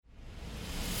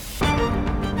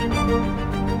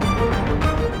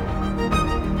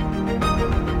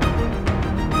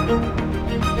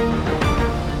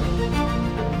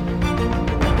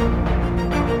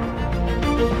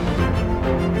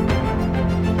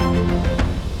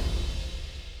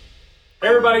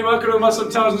everybody. Welcome to the Muscle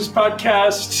Intelligence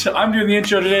Podcast. I'm doing the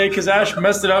intro today because Ash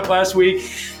messed it up last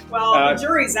week. Well, the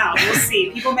jury's out. We'll see.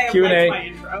 People may have liked my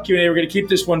intro. Q&A. We're going to keep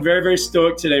this one very, very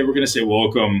stoic today. We're going to say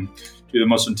welcome to the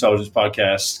Muscle Intelligence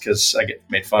Podcast because I get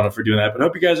made fun of for doing that. But I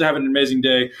hope you guys are having an amazing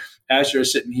day. Ash and I are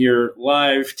sitting here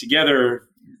live together,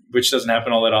 which doesn't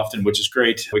happen all that often, which is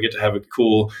great. We get to have a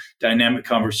cool, dynamic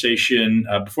conversation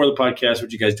before the podcast,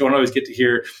 which you guys don't always get to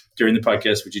hear during the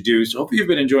podcast, which you do. So hopefully you've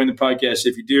been enjoying the podcast.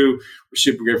 If you do, we're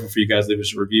super grateful for you guys. Leave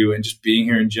us a review and just being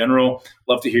here in general.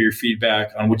 Love to hear your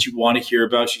feedback on what you want to hear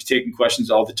about. She's taking questions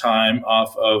all the time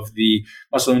off of the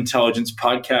Muscle Intelligence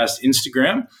Podcast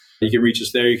Instagram. You can reach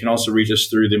us there. You can also reach us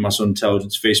through the Muscle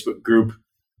Intelligence Facebook group.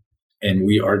 And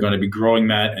we are going to be growing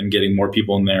that and getting more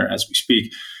people in there as we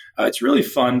speak. It's really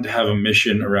fun to have a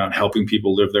mission around helping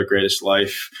people live their greatest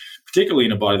life, particularly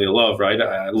in a body they love, right?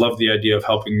 I love the idea of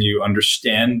helping you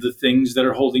understand the things that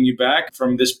are holding you back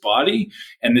from this body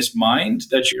and this mind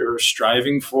that you're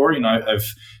striving for. You know,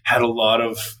 I've had a lot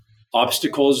of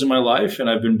obstacles in my life and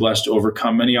I've been blessed to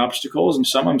overcome many obstacles, and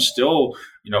some I'm still,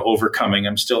 overcoming.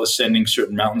 I'm still ascending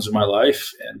certain mountains in my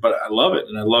life, but I love it.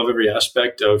 And I love every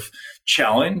aspect of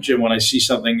challenge. And when I see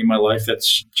something in my life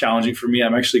that's challenging for me,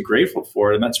 I'm actually grateful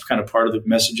for it. And that's kind of part of the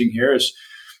messaging here is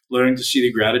learning to see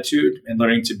the gratitude and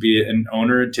learning to be an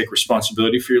owner and take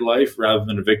responsibility for your life rather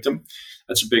than a victim.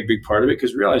 That's a big, big part of it,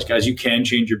 because realize, guys, you can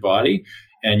change your body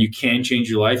and you can change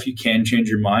your life. You can change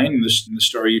your mind. And the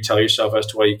story you tell yourself as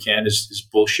to why you can is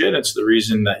bullshit. It's the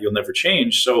reason that you'll never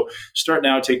change. So start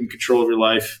now taking control of your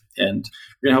life, and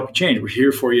we're going to help you change. We're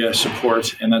here for you,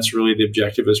 support. And that's really the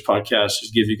objective of this podcast,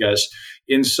 is give you guys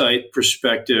insight,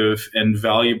 perspective, and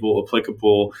valuable,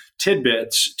 applicable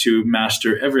tidbits to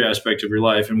master every aspect of your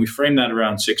life. And we frame that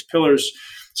around 6 pillars.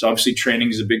 So obviously training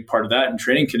is a big part of that. And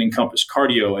training can encompass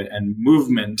cardio and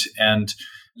movement and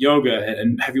yoga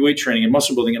and heavyweight training and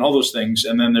muscle building and all those things.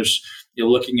 And then there's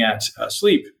looking at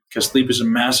sleep, because sleep is a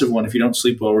massive one. If you don't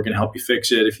sleep well, we're going to help you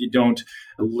fix it. If you don't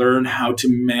learn how to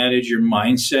manage your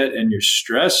mindset and your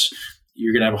stress,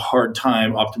 you're going to have a hard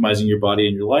time optimizing your body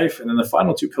and your life. And then the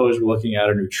final 2 pillars we're looking at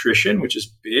are nutrition, which is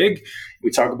big.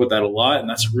 We talk about that a lot, and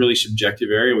that's a really subjective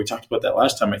area. We talked about that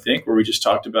last time, I think, where we just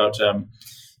talked about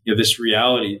this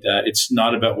reality that it's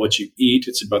not about what you eat.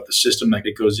 It's about the system that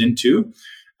it goes into.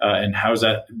 And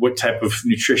what type of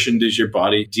nutrition does your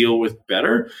body deal with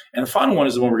better? And the final one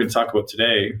is the one we're going to talk about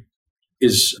today,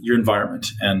 is your environment,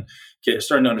 and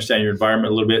starting to understand your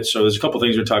environment a little bit. So there's a couple of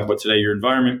things we're going to talk about today: your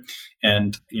environment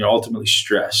and ultimately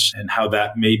stress, and how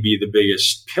that may be the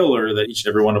biggest pillar that each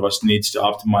and every one of us needs to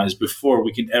optimize before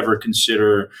we can ever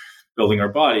consider building our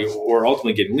body or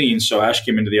ultimately getting lean. So Ash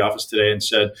came into the office today and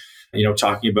said,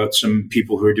 talking about some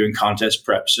people who are doing contest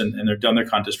preps and they're done their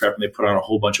contest prep and they put on a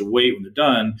whole bunch of weight when they're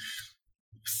done.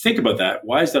 Think about that.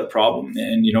 Why is that a problem?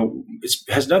 And, it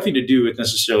has nothing to do with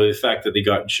necessarily the fact that they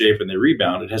got in shape and they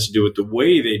rebounded. It has to do with the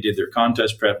way they did their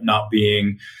contest prep not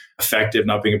being effective,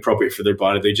 not being appropriate for their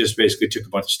body. They just basically took a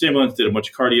bunch of stimulants, did a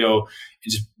bunch of cardio,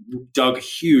 and just dug a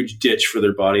huge ditch for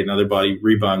their body. And now their body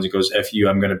rebounds and goes, F you,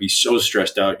 I'm going to be so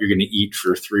stressed out. You're going to eat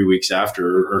for 3 weeks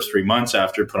after or 3 months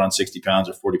after, put on 60 pounds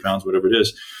or 40 pounds, whatever it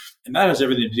is. And that has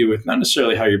everything to do with not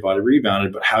necessarily how your body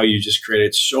rebounded, but how you just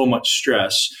created so much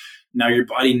stress. Now your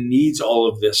body needs all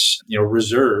of this,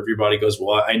 reserve. Your body goes,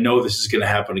 well, I know this is going to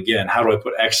happen again. How do I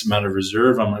put X amount of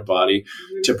reserve on my body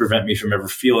to prevent me from ever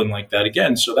feeling like that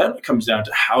again? So that comes down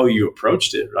to how you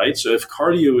approached it, right? So if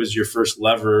cardio is your first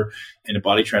lever in a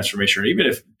body transformation, or even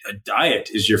if a diet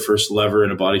is your first lever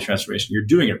in a body transformation, you're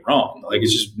doing it wrong. Like,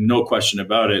 it's just no question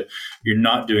about it. You're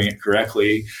not doing it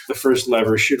correctly. The first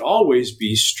lever should always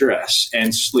be stress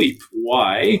and sleep.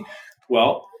 Why?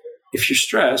 Well, if you're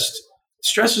stressed,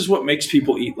 stress is what makes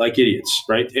people eat like idiots,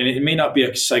 right? And it may not be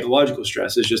a psychological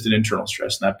stress. It's just an internal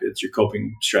stress. And it's your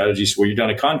coping strategies. Where you've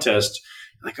done a contest,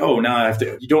 like, oh, now I have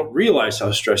to, you don't realize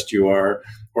how stressed you are,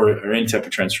 or any type of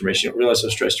transformation. You don't realize how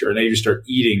stressed you are. Now you just start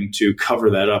eating to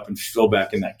cover that up and fill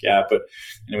back in that gap. But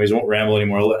anyways, I won't ramble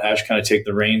anymore. I'll let Ash kind of take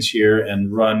the reins here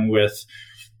and run with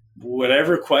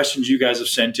whatever questions you guys have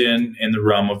sent in the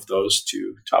realm of those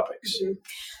 2 topics. Mm-hmm.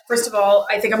 First of all,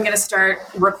 I think I'm going to start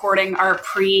recording our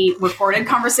pre-recorded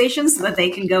conversations so that they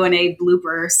can go in a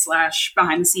blooper /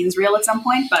 behind the scenes reel at some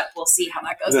point, but we'll see how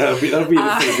that goes. That'll be for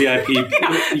the VIP.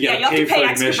 You'll have to pay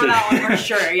extra for that one for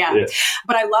sure. Yeah.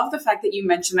 But I love the fact that you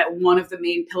mentioned that one of the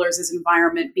main pillars is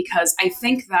environment, because I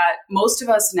think that most of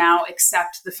us now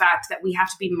accept the fact that we have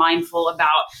to be mindful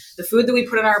about the food that we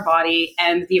put in our body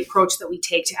and the approach that we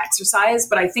take to exercise.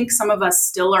 But I think some of us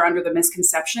still are under the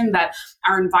misconception that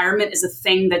our environment is a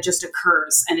thing that that just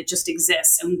occurs and it just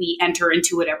exists and we enter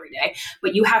into it every day.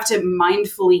 But you have to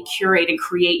mindfully curate and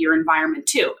create your environment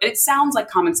too. It sounds like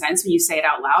common sense when you say it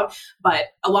out loud, but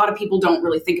a lot of people don't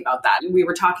really think about that. We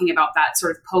were talking about that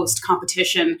sort of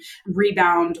post-competition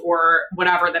rebound or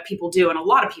whatever that people do. And a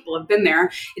lot of people have been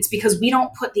there. It's because we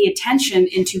don't put the attention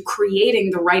into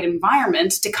creating the right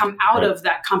environment to come out of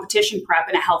that competition prep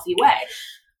in a healthy way.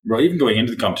 Well, even going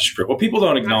into the competition prep, what people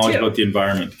don't acknowledge about the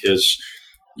environment is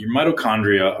your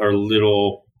mitochondria are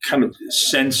little kind of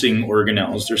sensing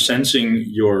organelles. They're sensing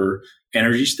your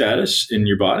energy status in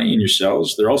your body and your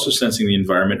cells. They're also sensing the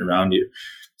environment around you.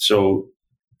 So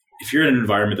if you're in an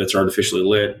environment that's artificially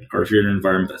lit, or if you're in an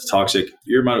environment that's toxic,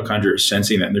 your mitochondria are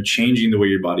sensing that, and they're changing the way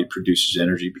your body produces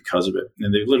energy because of it.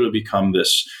 And they literally become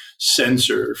this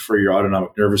sensor for your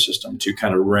autonomic nervous system to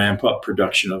kind of ramp up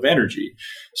production of energy.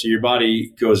 So your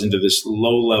body goes into this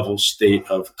low-level state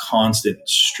of constant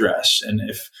stress. And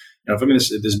if I'm in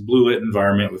this blue lit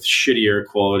environment with shitty air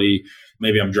quality,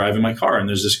 maybe I'm driving my car and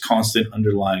there's this constant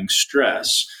underlying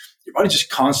stress, your body just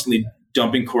constantly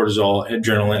dumping cortisol,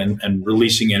 adrenaline, and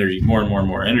releasing energy, more and more and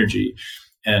more energy.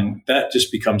 And that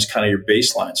just becomes kind of your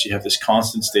baseline. So you have this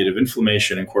constant state of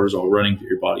inflammation and cortisol running through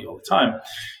your body all the time.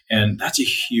 And that's a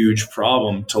huge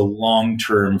problem to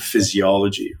long-term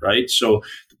physiology, right? So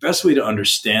the best way to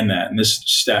understand that, and this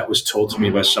stat was told to me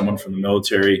by someone from the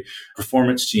military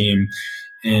performance team,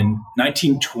 in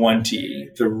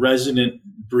 1920, the resonant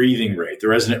breathing rate, the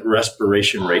resonant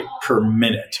respiration rate per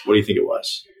minute, what do you think it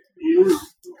was?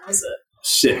 What was it?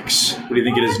 6. What do you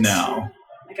think it is now?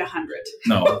 Like 100.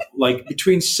 No, like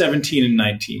between 17 and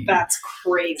 19. That's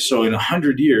crazy. So in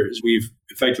 100 years, we've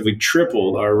effectively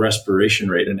tripled our respiration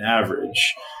rate on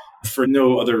average for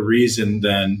no other reason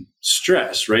than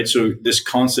stress, right? So this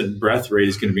constant breath rate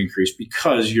is going to be increased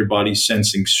because your body's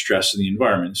sensing stress in the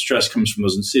environment. Stress comes from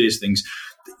those insidious things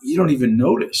that you don't even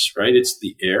notice, right? It's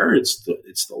the air, it's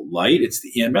the light, it's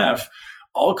the EMF,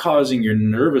 all causing your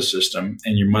nervous system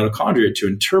and your mitochondria to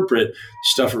interpret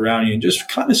stuff around you and just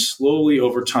kind of slowly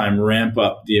over time ramp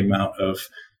up the amount of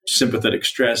sympathetic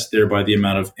stress, thereby the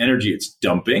amount of energy it's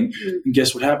dumping. And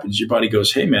guess what happens? Your body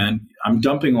goes, hey man, I'm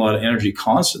dumping a lot of energy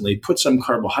constantly, put some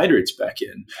carbohydrates back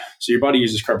in. So your body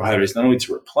uses carbohydrates not only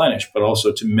to replenish, but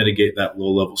also to mitigate that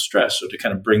low level stress. So to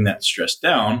kind of bring that stress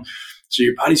down. So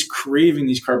your body's craving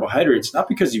these carbohydrates, not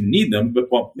because you need them,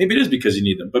 but well, maybe it is because you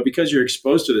need them, but because you're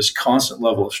exposed to this constant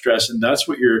level of stress. And that's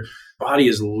what your body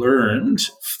has learned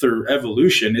through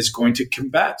evolution is going to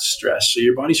combat stress. So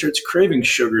your body starts craving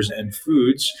sugars and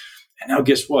foods. And now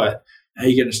guess what? Now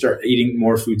you're going to start eating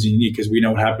more foods than you need, because we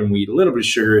know what happens when we eat a little bit of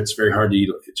sugar. It's very hard to eat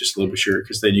just a little bit of sugar,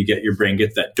 because then your brain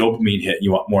gets that dopamine hit and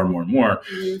you want more and more and more.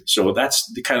 Mm-hmm. So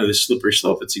that's the kind of the slippery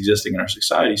slope that's existing in our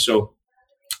society. So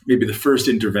maybe the first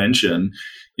intervention,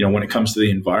 when it comes to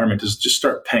the environment, is just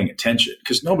start paying attention,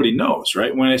 because nobody knows,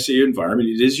 right? When I say your environment,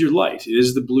 it is your light. It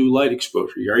is the blue light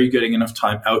exposure. Are you getting enough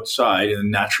time outside in a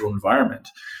natural environment?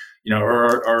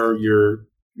 Or are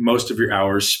most of your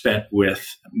hours spent with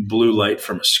blue light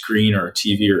from a screen or a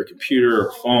TV or a computer or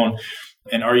a phone?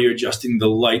 And are you adjusting the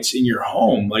lights in your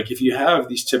home? Like if you have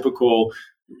these typical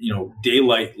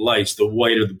daylight lights, the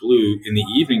white or the blue in the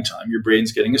evening time, your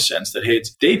brain's getting a sense that, hey, it's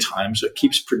daytime, so it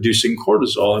keeps producing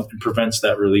cortisol and prevents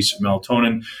that release of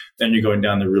melatonin. Then you're going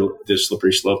down the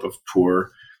slippery slope of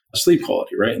poor sleep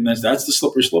quality, right? And that's the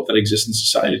slippery slope that exists in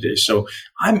society today. So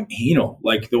I'm anal.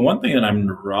 Like the one thing that I'm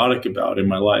neurotic about in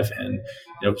my life, and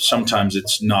sometimes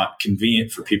it's not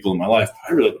convenient for people in my life,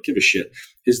 but I really don't give a shit,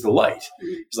 is the light.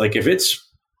 It's like if it's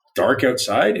dark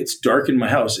outside, it's dark in my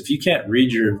house. If you can't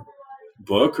read your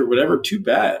book or whatever, too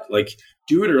bad. Like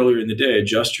do it earlier in the day,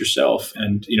 adjust yourself,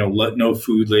 and let no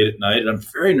food late at night. And I'm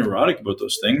very neurotic about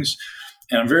those things.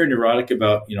 And I'm very neurotic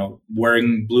about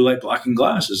wearing blue light blocking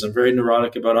glasses. I'm very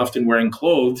neurotic about often wearing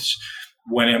clothes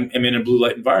when I'm in a blue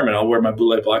light environment. I'll wear my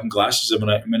blue light blocking glasses when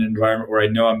I'm in an environment where I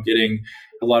know I'm getting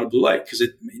a lot of blue light, because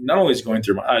it not only is going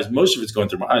through my eyes, most of it's going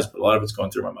through my eyes, but a lot of it's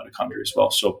going through my mitochondria as well.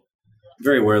 So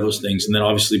very aware of those things. And then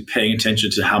obviously paying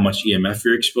attention to how much EMF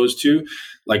you're exposed to.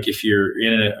 Like if you're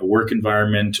in a work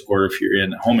environment or if you're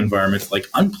in a home environment, like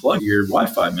unplug your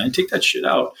Wi-Fi, man. Take that shit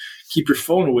out. Keep your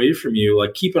phone away from you.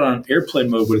 Like keep it on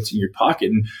airplane mode when it's in your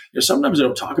pocket. And sometimes I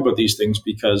don't talk about these things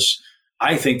because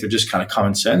I think they're just kind of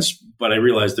common sense, but I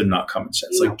realize they're not common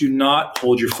sense. Like do not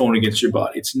hold your phone against your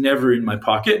body. It's never in my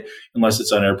pocket unless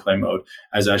it's on airplane mode,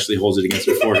 as Ashley holds it against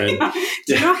her forehead.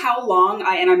 Do you know how long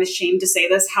and I'm ashamed to say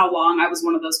this, how long I was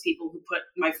one of those people who put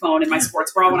my phone in my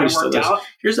sports bra when I worked out?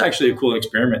 Here's actually a cool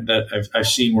experiment that I've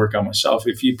seen work on myself.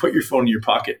 If you put your phone in your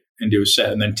pocket and do a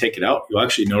set and then take it out, you'll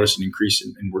actually notice an increase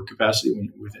in work capacity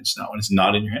when it's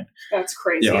not in your hand. That's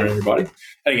crazy. Or in your body.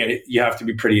 And again, you have to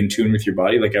be pretty in tune with your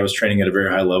body. Like I was training at a very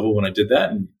high level when I did that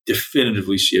and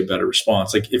definitively see a better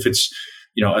response. Like if it's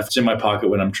in my pocket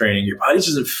when I'm training, your body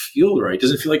doesn't feel right. It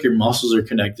doesn't feel like your muscles are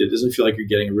connected. It doesn't feel like you're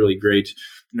getting a really great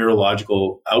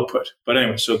neurological output. But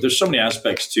anyway, so there's so many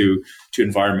aspects to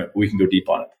environment. We can go deep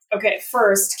on it. Okay,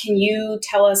 first, can you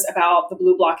tell us about the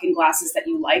blue blocking glasses that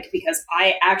you like? Because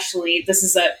this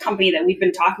is a company that we've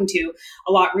been talking to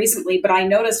a lot recently, but I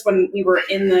noticed when we were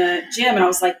in the gym and I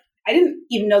was like, I didn't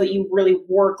even know that you really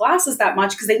wore glasses that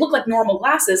much because they look like normal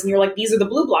glasses. And you're like, these are the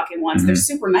blue blocking ones. Mm-hmm. They're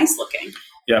super nice looking.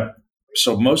 Yeah.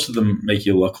 So most of them make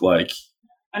you look like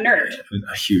a nerd,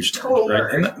 a huge total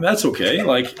nerd, right? And that's okay.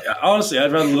 Like honestly,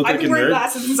 I'd rather look like a nerd. I've been wearing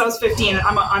glasses since I was 15.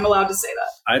 I'm allowed to say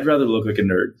that. I'd rather look like a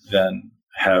nerd than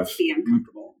be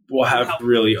uncomfortable. We'll have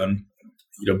really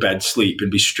bad sleep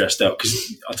and be stressed out.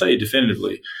 Because I'll tell you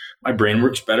definitively, my brain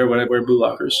works better when I wear blue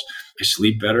blockers. I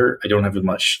sleep better. I don't have as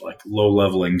much low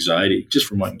level anxiety just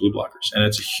from wearing blue blockers, and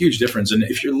it's a huge difference. And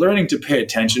if you're learning to pay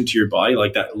attention to your body,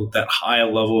 like that high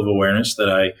level of awareness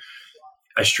that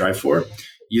I strive for,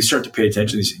 you start to pay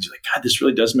attention to these things. You're like, God, this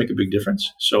really does make a big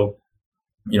difference. So,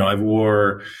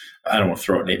 I don't want to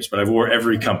throw out names, but I've wore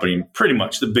every company, pretty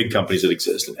much the big companies that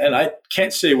exist. And I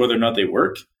can't say whether or not they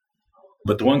work,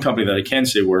 but the one company that I can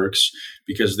say works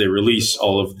because they release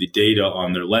all of the data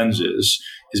on their lenses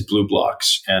is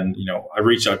BlueBlox. And, I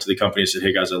reached out to the company and said,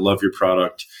 hey guys, I love your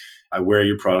product. I wear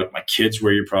your product. My kids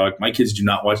wear your product. My kids do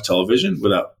not watch television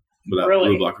without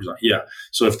really? blue blockers on. Yeah.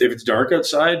 So if it's dark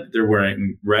outside, they're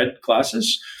wearing red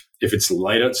glasses. If it's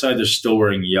light outside, they're still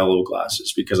wearing yellow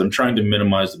glasses because I'm trying to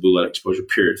minimize the blue light exposure,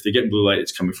 period. If they get blue light,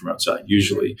 it's coming from outside.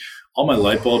 Usually all my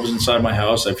light bulbs inside my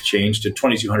house, I've changed to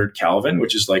 2200 Kelvin,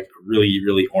 which is like really,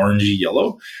 really orangey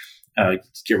yellow.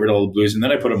 Get rid of all the blues. And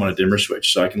then I put them on a dimmer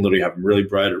switch. So I can literally have them really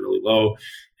bright or really low.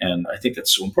 And I think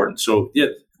that's so important. So yeah,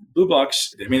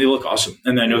 BlueBlox, they look awesome.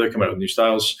 And I know they're coming out with new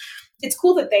styles. It's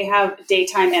cool that they have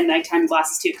daytime and nighttime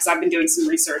glasses too, because I've been doing some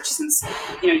research since,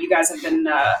 you guys have been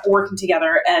working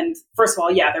together. And first of all,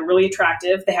 yeah, they're really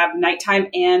attractive. They have nighttime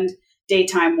and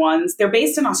daytime ones. They're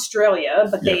based in Australia,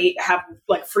 but they have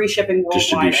free shipping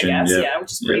worldwide, I guess. Yeah,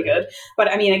 which is pretty good.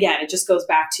 But again, it just goes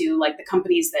back to the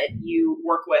companies that you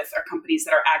work with are companies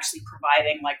that are actually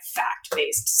providing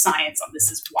fact-based science on this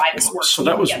is why this works. So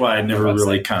that was why I never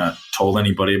really kind of told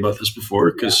anybody about this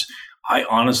before, because I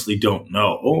honestly don't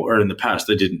know, or in the past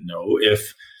I didn't know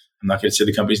if, I'm not going to say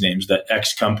the company's names, that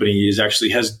X company is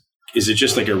it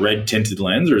just like a red tinted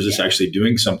lens or is this actually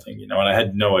doing something, and I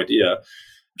had no idea.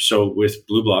 So with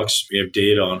BlueBlox, we have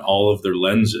data on all of their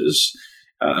lenses.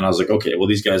 And I was like, okay, well,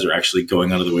 these guys are actually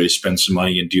going out of the way to spend some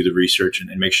money and do the research and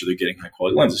make sure they're getting high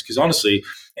quality lenses. Because honestly,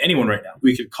 anyone right now,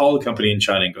 we could call a company in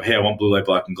China and go, hey, I want blue light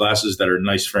blocking glasses that are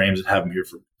nice frames and have them here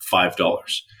for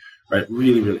 $5, right?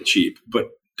 Really, really cheap. But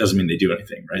doesn't mean they do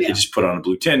anything, right? Yeah. They just put on a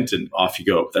blue tint and off you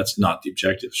go. That's not the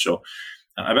objective. So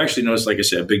I've actually noticed, like I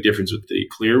said, a big difference with the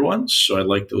clear ones. So I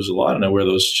like those a lot. And I wear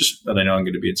those just that I know I'm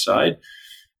going to be inside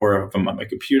or if I'm at my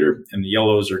computer. And the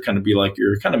yellows are kind of be like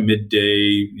your kind of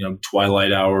midday,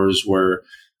 twilight hours where,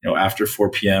 after 4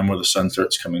 p.m. where the sun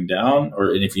starts coming down,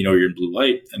 and if you're in blue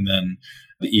light. And then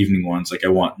the evening ones, I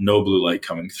want no blue light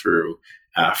coming through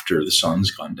after the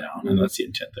sun's gone down. Mm-hmm. And that's the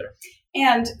intent there.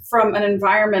 And from an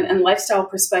environment and lifestyle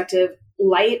perspective,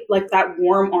 light, like that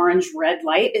warm orange red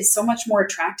light, is so much more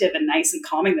attractive and nice and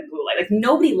calming than blue light.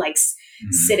 Nobody likes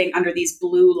sitting under these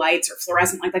blue lights or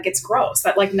fluorescent light. It's gross.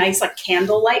 That nice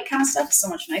candle light kind of stuff is so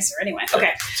much nicer anyway.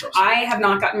 Okay. Awesome. I have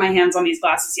not gotten my hands on these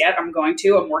glasses yet. I'm going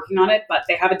to. I'm working on it, but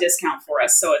they have a discount for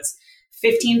us. So it's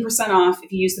 15% off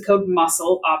if you use the code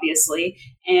MUSCLE, obviously.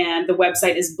 And the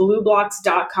website is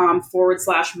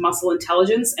blueblox.com/muscle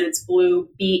intelligence. And it's blue,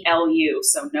 BLU,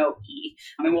 so no E.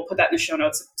 And we'll put that in the show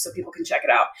notes so people can check it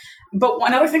out. But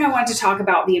one other thing I wanted to talk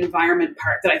about, the environment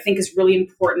part, that I think is really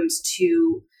important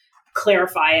to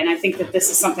clarify, and I think that this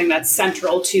is something that's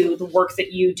central to the work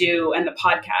that you do and the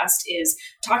podcast, is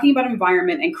talking about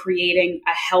environment and creating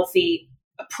a healthy,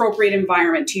 appropriate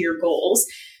environment to your goals.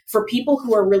 For people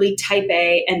who are really type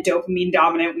A and dopamine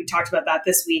dominant, we talked about that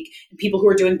this week, and people who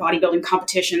are doing bodybuilding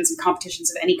competitions and competitions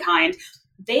of any kind,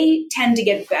 they tend to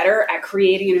get better at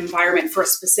creating an environment for a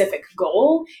specific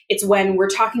goal. It's when we're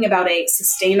talking about a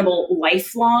sustainable,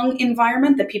 lifelong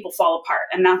environment that people fall apart.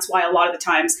 And that's why a lot of the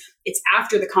times it's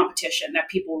after the competition that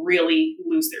people really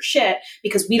lose their shit,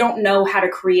 because we don't know how to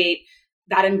create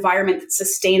that environment that's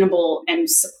sustainable and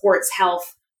supports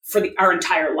health for our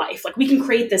entire life. We can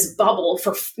create this bubble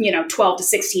for 12 to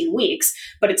 16 weeks,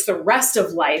 but it's the rest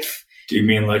of life. Do you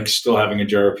mean still having a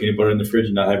jar of peanut butter in the fridge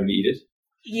and not having to eat it?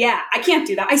 Yeah, I can't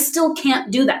do that. I still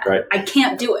can't do that. Right. I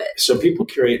can't do it. So people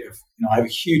create, I have a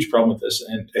huge problem with this,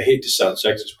 and I hate to sound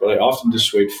sexist, but I often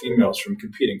dissuade females from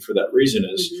competing for that reason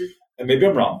is, and maybe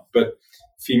I'm wrong, but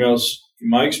females, in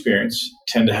my experience,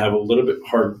 tend to have a little bit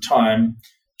harder time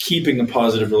keeping a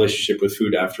positive relationship with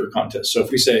food after a contest. So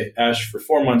if we say, Ash, for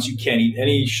 4 months, you can't eat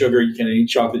any sugar, you can't eat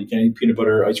chocolate, you can't eat peanut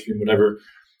butter, ice cream, whatever.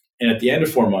 And at the end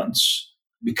of 4 months,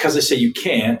 because I say you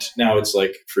can't, now it's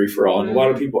like free for all. And a lot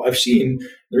of people I've seen,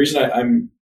 the reason I'm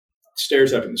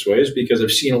stereotyping this way is because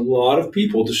I've seen a lot of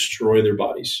people destroy their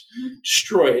bodies,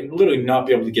 destroy it, and literally not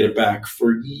be able to get it back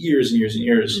for years and years and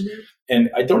years. And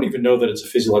I don't even know that it's a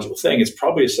physiological thing. It's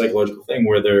probably a psychological thing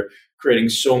where they're creating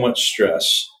so much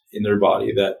stress in their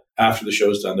body that after the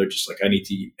show's done, they're just like, I need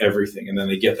to eat everything. And then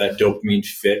they get that dopamine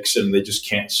fix and they just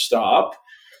can't stop.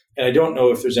 And I don't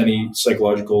know if there's any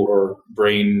psychological or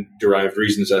brain-derived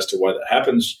reasons as to why that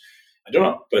happens. I don't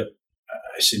know, but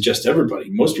I suggest everybody,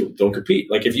 most people don't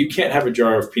compete. Like if you can't have a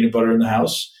jar of peanut butter in the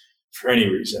house for any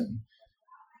reason,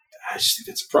 I just think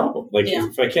that's a problem. Like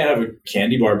if I can't have a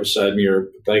candy bar beside me or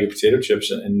a bag of potato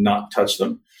chips and not touch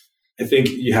them, I think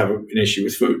you have an issue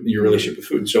with food, your relationship with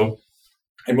food. So,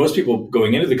 and most people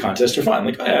going into the contest are fine.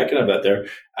 Like, oh, yeah, I can have that there.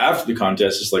 After the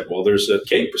contest, it's like, well, there's a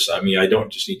cake beside me. I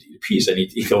don't just need to eat a piece. I need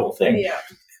to eat the whole thing. Yeah.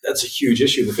 That's a huge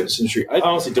issue in the fitness industry. I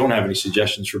honestly don't have any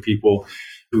suggestions for people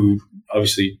who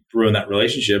obviously ruin that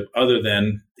relationship other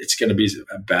than it's going to be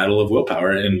a battle of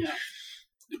willpower. And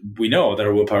we know that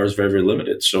our willpower is very, very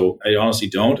limited. So I honestly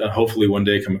don't. And hopefully one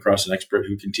day come across an expert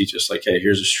who can teach us like, hey,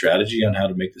 here's a strategy on how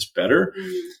to make this better.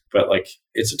 But like,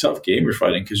 it's a tough game you're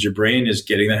fighting because your brain is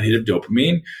getting that hit of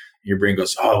dopamine. And your brain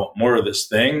goes, oh, more of this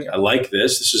thing. I like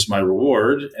this. This is my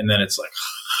reward. And then it's like,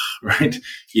 right?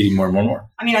 Eating more and more and more.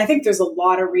 I mean, I think there's a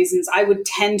lot of reasons. I would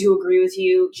tend to agree with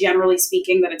you, generally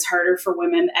speaking, that it's harder for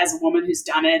women as a woman who's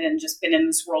done it and just been in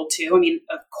this world too. I mean,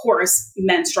 of course,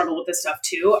 men struggle with this stuff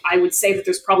too. I would say that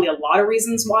there's probably a lot of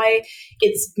reasons why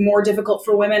it's more difficult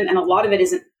for women. And a lot of it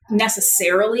isn't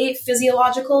necessarily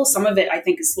physiological. Some of it, I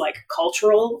think, is like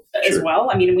cultural as well.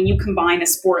 I mean, when you combine a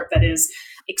sport that is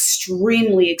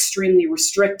extremely, extremely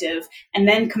restrictive, and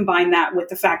then combine that with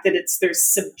the fact that there's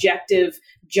subjective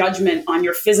judgment on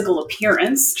your physical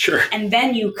appearance. And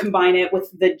then you combine it with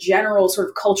the general sort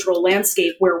of cultural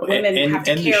landscape where women have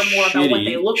to care more about what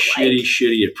they look like.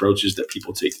 Shitty approaches that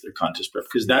people take to their contest prep,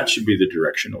 because that should be the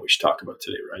direction that we should talk about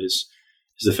today, right? Is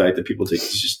the fact that people take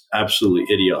these just absolutely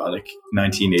idiotic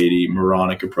 1980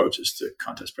 moronic approaches to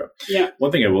contest prep.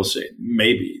 One thing I will say,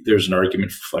 maybe there's an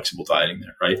argument for flexible dieting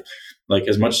there, right? Like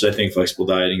as much as I think flexible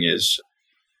dieting is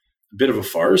a bit of a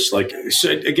farce, like,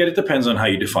 so again, it depends on how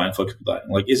you define flexible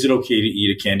dieting. Like, is it okay to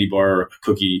eat a candy bar or a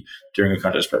cookie during a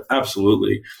contest prep?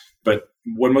 Absolutely. But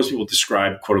when most people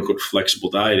describe quote unquote flexible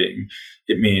dieting,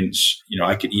 it means,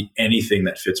 I could eat anything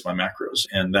that fits my macros.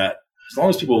 And that, as long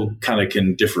as people kind of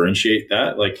can differentiate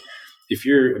that, like if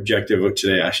your objective of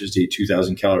today, Ash, is to eat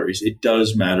 2,000 calories, it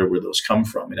does matter where those come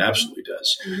from. It absolutely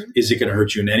does. Is it going to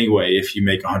hurt you in any way if you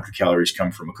make 100 calories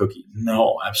come from a cookie?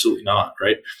 No, absolutely not.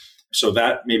 Right. So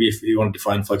that maybe if you want to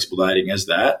define flexible dieting as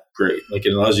that, great. Like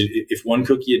it allows you, if one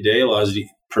cookie a day allows you to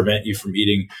prevent you from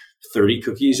eating 30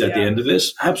 cookies at the end of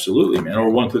this, absolutely, man. Or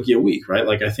one cookie a week, right?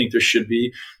 Like I think there should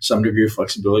be some degree of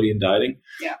flexibility in dieting.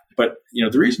 But,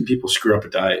 the reason people screw up a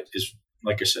diet is,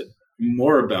 like I said,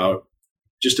 more about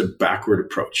just a backward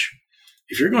approach.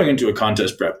 If you're going into a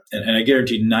contest prep, and I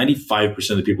guarantee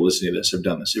 95% of the people listening to this have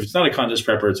done this. If it's not a contest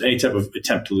prep or it's any type of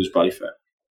attempt to lose body fat,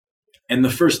 and the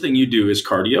first thing you do is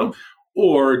cardio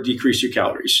or decrease your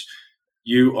calories,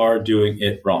 you are doing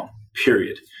it wrong,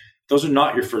 period. Those are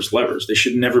not your first levers. They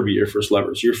should never be your first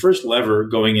levers. Your first lever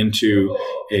going into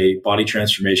a body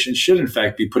transformation should, in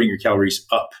fact, be putting your calories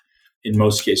up in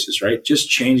most cases, right? Just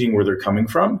changing where they're coming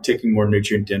from, taking more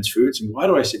nutrient-dense foods. And why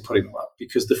do I say putting them up?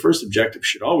 Because the first objective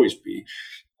should always be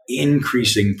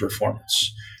increasing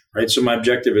performance, right? So my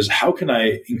objective is how can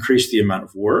I increase the amount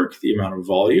of work, the amount of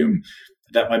volume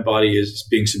that my body is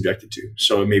being subjected to?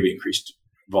 So it may be increased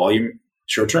volume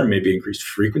short-term, maybe increased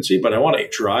frequency, but I want to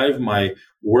drive my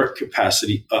work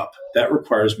capacity up. That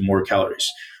requires more calories.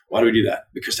 Why do we do that?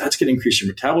 Because that's going to increase your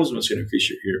metabolism. It's going to increase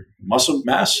your muscle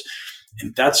mass.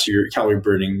 And that's your calorie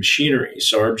burning machinery.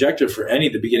 So our objective for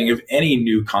the beginning of any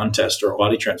new contest or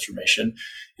body transformation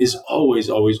is always,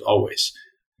 always, always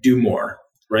do more,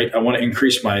 right? I want to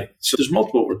increase so there's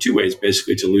multiple or two ways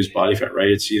basically to lose body fat, right?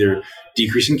 It's either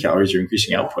decreasing calories or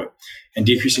increasing output. And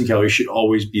decreasing calories should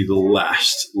always be the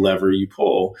last lever you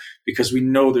pull because we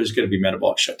know there's going to be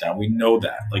metabolic shutdown. We know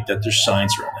that, that there's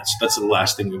science around that. So that's the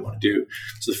last thing we want to do.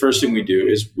 So the first thing we do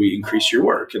is we increase your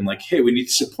work and hey, we need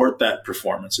to support that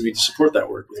performance. We need to support that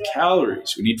work with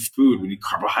calories. We need food. We need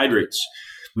carbohydrates.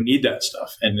 We need that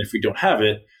stuff. And if we don't have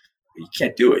it, you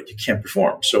can't do it. You can't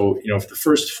perform. So, if the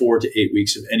first 4 to 8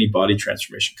 weeks of any body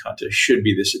transformation contest should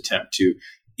be this attempt to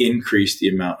increase the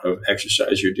amount of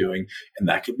exercise you're doing. And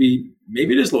that could be,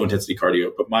 maybe it is low intensity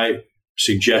cardio, but my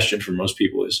suggestion for most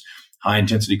people is high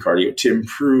intensity cardio to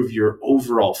improve your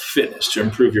overall fitness, to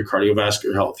improve your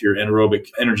cardiovascular health, your anaerobic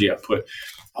energy output.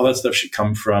 All that stuff should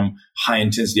come from high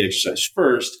intensity exercise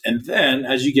first. And then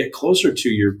as you get closer to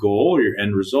your goal or your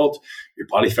end result, your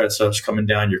body fat starts coming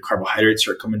down, your carbohydrates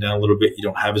start coming down a little bit. You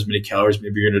don't have as many calories.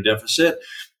 Maybe you're in a deficit.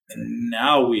 And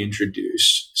now we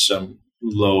introduce some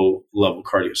low level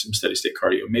cardio, some steady state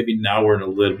cardio. Maybe now we're in a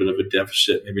little bit of a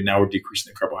deficit. Maybe now we're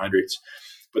decreasing the carbohydrates.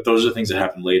 But those are things that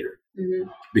happen later. Mm-hmm.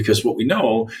 Because what we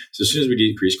know is as soon as we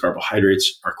decrease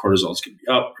carbohydrates, our cortisol is going to be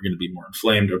up. We're going to be more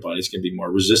inflamed. Our body's going to be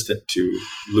more resistant to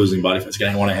losing body fat. It's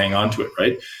going to want to hang on to it,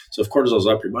 right? So if cortisol is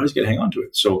up, your body's going to hang on to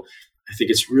it. So I think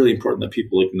it's really important that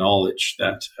people acknowledge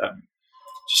that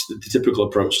just the typical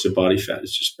approach to body fat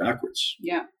is just backwards.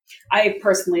 Yeah. I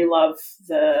personally love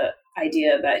the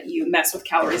idea that you mess with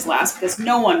calories last because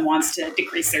no one wants to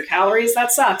decrease their calories.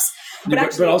 That sucks.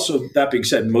 But also, that being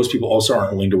said, most people also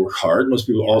aren't willing to work hard. Most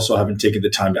people also haven't taken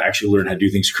the time to actually learn how to do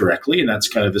things correctly. And that's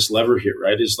kind of this lever here,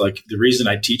 right? Is the reason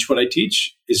I teach what I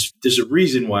teach is there's a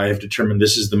reason why I've determined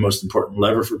this is the most important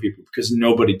lever for people because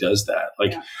nobody does that.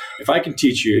 If I can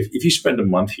teach you, if you spend a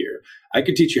month here, I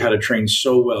can teach you how to train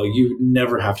so well, you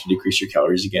never have to decrease your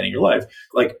calories again in your life.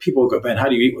 People go, man, how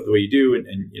do you eat the way you do?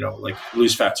 And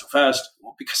lose fat so fast?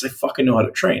 Well, because I fucking know how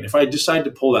to train. If I decide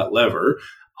to pull that lever,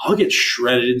 I'll get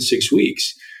shredded in 6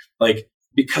 weeks,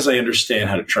 because I understand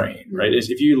how to train, right?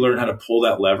 If you learn how to pull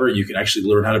that lever, you can actually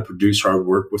learn how to produce hard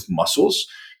work with muscles.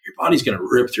 Your body's going to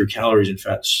rip through calories and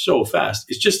fat so fast.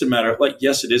 It's just a matter of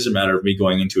yes, it is a matter of me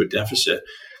going into a deficit,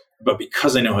 but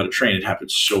because I know how to train, it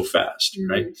happens so fast,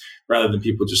 right? Rather than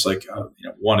people just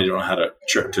one, I don't know how to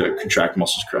contract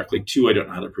muscles correctly. 2, I don't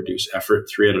know how to produce effort.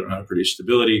 3, I don't know how to produce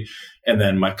stability. And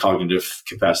then my cognitive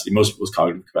capacity, most people's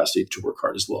cognitive capacity to work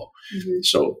hard is low. Mm-hmm.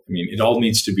 So, it all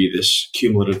needs to be this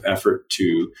cumulative effort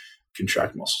to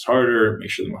contract muscles harder,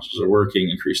 make sure the muscles are working,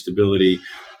 increase stability,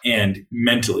 and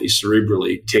mentally,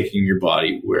 cerebrally taking your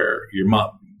body where you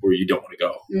don't want to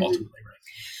go ultimately.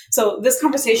 So this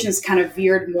conversation is kind of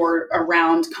veered more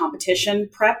around competition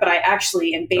prep, but I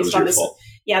actually, and based on this,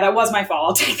 yeah, that was my fault.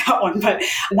 I'll take that one. But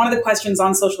one of the questions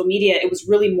on social media, it was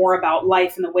really more about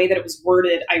life and the way that it was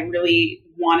worded. I really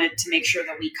wanted to make sure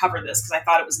that we cover this because I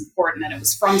thought it was important, and it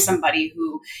was from somebody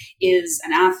who is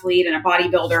an athlete and a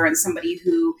bodybuilder and somebody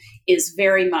who is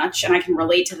very much, and I can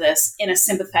relate to this, in a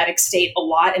sympathetic state a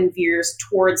lot and veers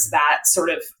towards that sort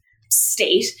of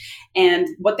state. And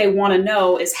what they want to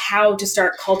know is how to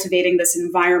start cultivating this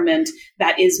environment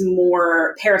that is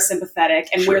more parasympathetic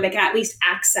and where they can at least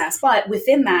access. But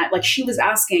within that, she was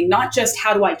asking, not just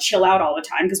how do I chill out all the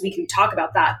time, because we can talk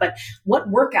about that, but what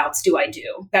workouts do I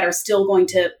do that are still going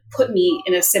to put me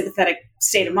in a sympathetic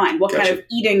state of mind? What kind of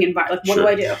eating environment? What do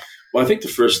I do? Well, I think the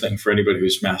first thing for anybody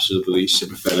who's massively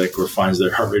sympathetic or finds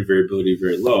their heart rate variability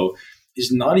very low is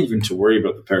not even to worry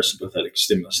about the parasympathetic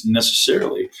stimulus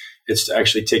necessarily. It's to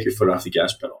actually take your foot off the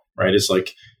gas pedal, right? It's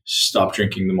stop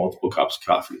drinking the multiple cups of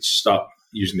coffee. Stop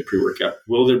using the pre-workout.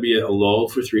 Will there be a lull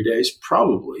for 3 days?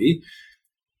 Probably,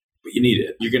 but you need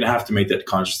it. You're going to have to make that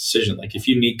conscious decision. If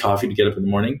you need coffee to get up in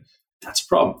the morning, that's a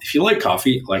problem. If you like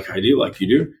coffee, like I do, like you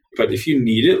do, but if you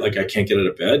need it, I can't get out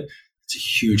of bed, it's a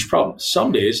huge problem.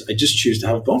 Some days I just choose to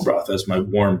have bone broth as my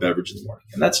warm beverage in the morning,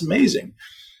 and that's amazing.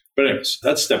 But anyways,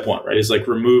 that's step one, right? Is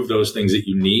remove those things that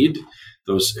you need.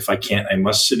 Those, if I can't, I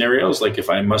must scenarios. If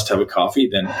I must have a coffee,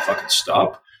 then fucking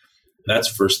stop. That's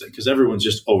first thing, because everyone's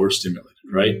just overstimulated,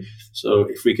 right? So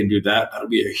if we can do that, that'll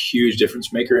be a huge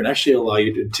difference maker and actually allow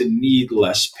you to need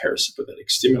less parasympathetic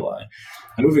stimuli.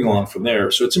 And moving along from there,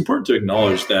 so it's important to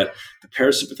acknowledge that the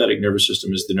parasympathetic nervous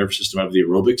system is the nervous system of the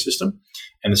aerobic system,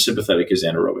 and the sympathetic is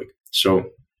anaerobic. So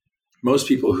most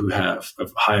people who have a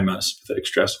high amount of sympathetic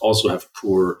stress also have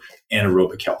poor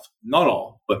anaerobic health. Not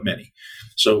all, but many.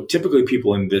 So typically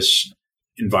people in this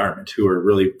environment who are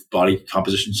really body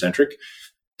composition centric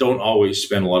don't always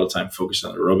spend a lot of time focused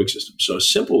on the aerobic system. So a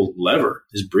simple lever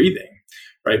is breathing,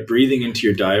 right? Breathing into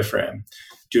your diaphragm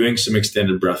doing some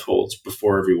extended breath holds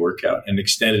before every workout. And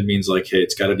extended means like, hey,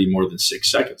 it's got to be more than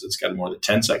 6 seconds. It's got to be more than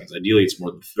 10 seconds. Ideally, it's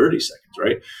more than 30 seconds,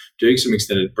 right? Doing some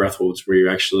extended breath holds where you're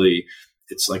actually,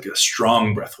 it's like a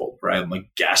strong breath hold, right? I'm like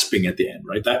gasping at the end,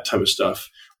 right? That type of stuff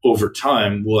over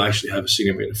time will actually have a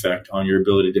significant effect on your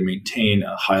ability to maintain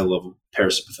a high level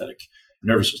parasympathetic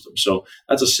nervous system. So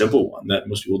that's a simple one that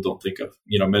most people don't think of.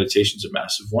 Meditation's a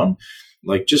massive one.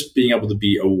 Like just being able to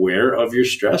be aware of your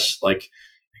stress. Like,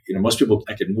 most people,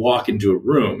 I can walk into a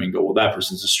room and go, well, that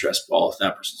person's a stress ball.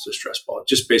 That person's a stress ball,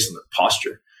 just based on their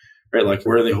posture, right? Like,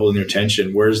 where are they holding their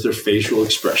attention? Where's their facial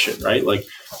expression, right? Like,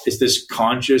 is this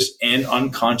conscious and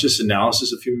unconscious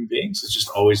analysis of human beings? It's just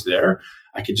always there.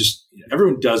 I could just,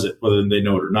 everyone does it, whether they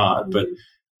know it or not, but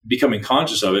becoming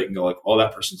conscious of it and go like, oh,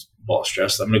 that person's ball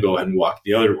stressed. I'm going to go ahead and walk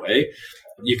the other way.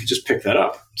 You can just pick that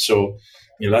up. So,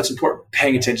 that's important.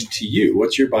 Paying attention to you.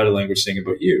 What's your body language saying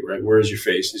about you, right? Where is your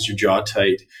face? Is your jaw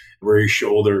tight? Where are your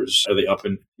shoulders? Are they up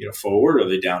and forward? Or are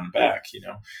they down and back?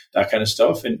 That kind of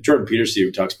stuff. And Jordan Peterson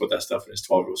even talks about that stuff in his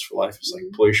 12 Rules for Life. It's like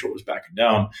pull your shoulders back and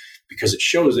down because it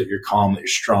shows that you're calm, that you're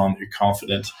strong, that you're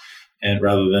confident. And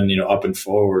rather than, up and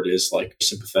forward is like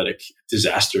sympathetic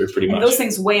disaster pretty much. And those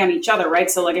things weigh on each other, right?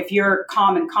 So like if you're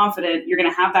calm and confident, you're going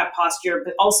to have that posture,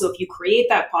 but also if you create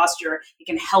that posture, it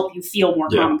can help you feel more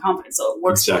calm and confident. So it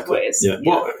works both ways. Yeah.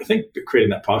 Well, I think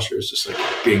creating that posture is just like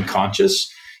being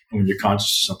conscious. And when you're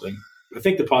conscious of something, I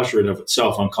think the posture in of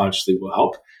itself unconsciously will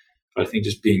help. But I think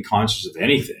just being conscious of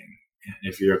anything,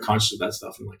 and if you're conscious of that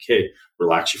stuff, I'm like, hey,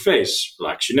 relax your face,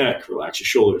 relax your neck, relax your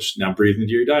shoulders. Now breathe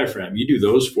into your diaphragm. You do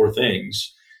those 4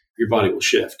 things, your body will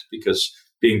shift because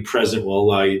being present will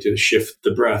allow you to shift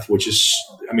the breath, which is,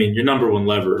 your number one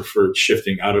lever for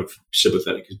shifting out of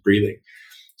sympathetic is breathing.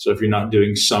 So if you're not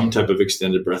doing some type of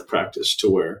extended breath practice to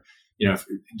where,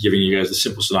 giving you guys the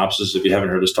simple synopsis, if you haven't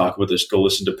heard us talk about this, go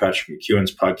listen to Patrick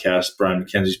McEwen's podcast, Brian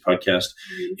McKenzie's podcast.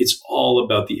 Mm-hmm. It's all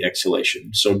about the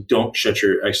exhalation. So don't shut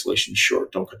your exhalations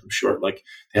short. Don't cut them short. Like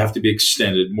they have to be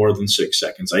extended more than 6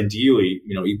 seconds. Ideally,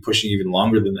 pushing even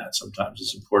longer than that sometimes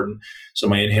is important. So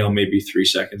my inhale may be 3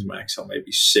 seconds, my exhale may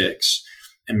be 6,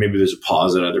 and maybe there's a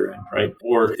pause at either end, right?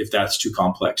 Or if that's too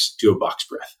complex, do a box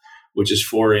breath, which is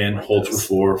 4 in, hold for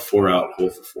 4, 4 out,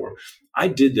 hold for 4. I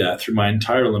did that through my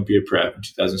entire Olympia prep in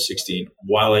 2016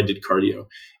 while I did cardio.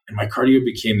 And my cardio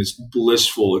became this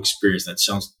blissful experience. That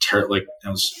sounds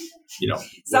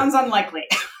sounds unlikely.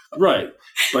 Right.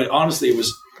 But honestly, it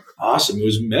was awesome. It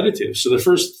was meditative. So the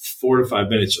first 4 to 5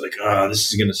 minutes, you're like, this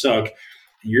is going to suck.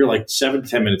 And you're like 7 to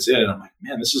 10 minutes in. And I'm like,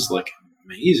 man, this is like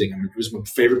amazing. It was my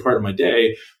favorite part of my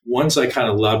day. Once I kind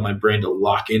of allowed my brain to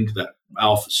lock into that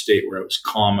alpha state where I was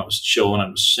calm, I was chill, and I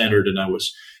was centered, and I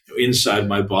was inside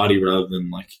my body rather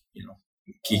than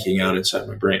geeking out inside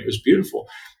my brain. It was beautiful.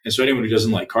 And so anyone who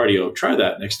doesn't like cardio, try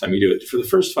that next time you do it. For the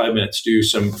first 5 minutes, do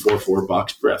some 4-4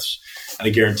 box breaths. And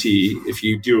I guarantee if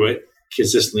you do it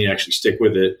consistently, actually stick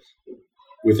with it,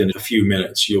 within a few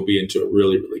minutes, you'll be into a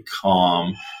really, really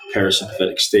calm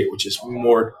parasympathetic state, which is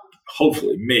more,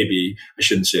 hopefully, maybe, I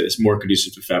shouldn't say this, more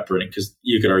conducive to fat burning, because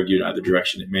you could argue in either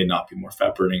direction. It may not be more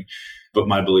fat burning, but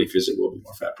my belief is it will be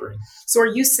more fat burning. So are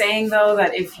you saying, though,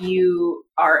 that if you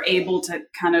are able to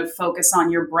kind of focus on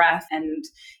your breath and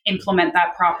implement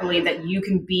that properly, that you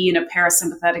can be in a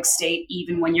parasympathetic state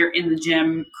even when you're in the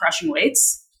gym crushing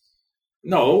weights?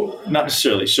 No, not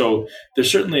necessarily. So there's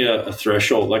certainly a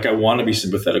threshold. Like I want to be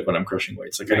sympathetic when I'm crushing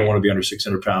weights. Like I don't want to be under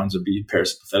 600 pounds and be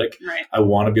parasympathetic. Right. I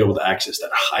want to be able to access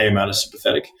that high amount of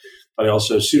sympathetic. But I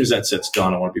also, as soon as that set's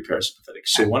done, I want to be parasympathetic.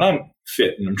 So when I'm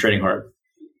fit and I'm training hard,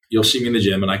 you'll see me in the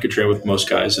gym, and I could train with most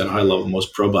guys at a high level,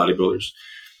 most pro bodybuilders.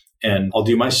 And I'll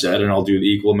do my set, and I'll do the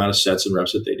equal amount of sets and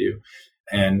reps that they do.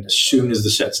 And as soon as the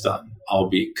set's done, I'll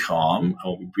be calm. I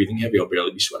won't be breathing heavy. I'll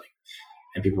barely be sweating.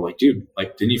 And people are like, dude,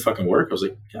 like, didn't you fucking work? I was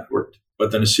like, yeah, it worked.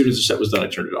 But then as soon as the set was done, I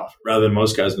turned it off. Rather than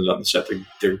most guys that are on the set,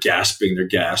 they're gasping, they're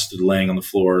gassed, they're laying on the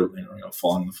floor,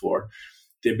 falling on the floor.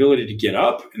 The ability to get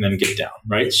up and then get down,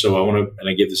 right? So I want to, and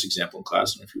I give this example in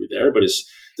class, I don't know if you were there, but it's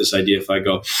this idea, if I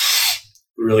go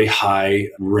really high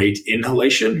rate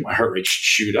inhalation, my heart rate should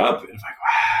shoot up. And if I go,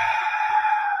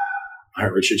 my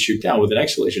heart rate should shoot down with an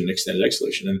exhalation, an extended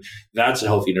exhalation. And that's a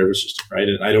healthy nervous system, right?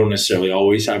 And I don't necessarily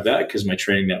always have that because my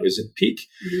training now isn't peak,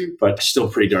 but still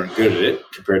pretty darn good at it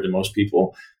compared to most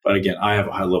people. But again, I have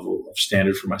a high level of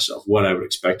standard for myself. What I would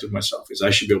expect of myself is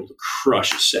I should be able to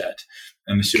crush a set.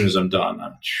 And as soon as I'm done,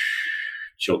 I'm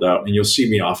chilled out. And you'll see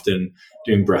me often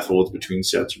doing breath holds between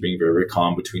sets or being very, very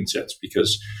calm between sets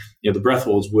because, the breath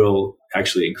holds will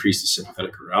actually increase the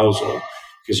sympathetic arousal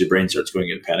because your brain starts going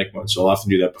into panic mode. So I'll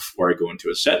often do that before I go into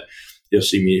a set. You'll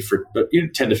see me for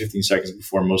 10 to 15 seconds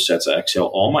before most sets, I exhale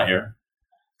all my air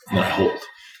and then I hold.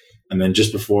 And then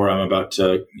just before I'm about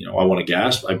to, I want to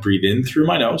gasp, I breathe in through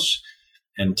my nose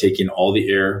and take in all the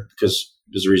air because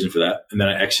there's a reason for that. And then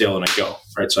I exhale and I go,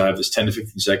 right? So I have this 10 to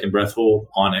 15 second breath hold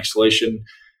on exhalation,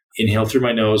 inhale through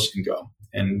my nose and go.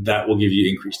 And that will give you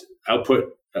increased output.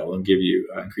 That will give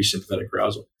you increased sympathetic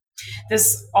arousal.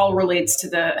 This all relates to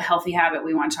the healthy habit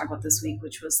we want to talk about this week,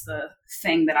 which was the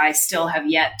thing that I still have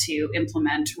yet to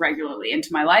implement regularly into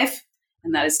my life.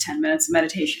 And that is 10 minutes of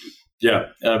meditation. Yeah.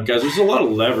 Guys, there's a lot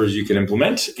of levers you can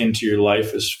implement into your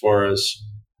life as far as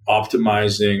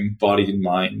optimizing body and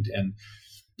mind. And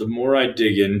the more I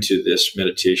dig into this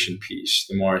meditation piece,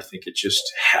 the more I think it just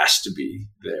has to be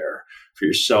there for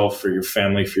yourself, for your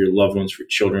family, for your loved ones, for your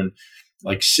children.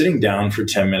 Like sitting down for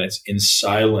 10 minutes in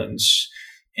silence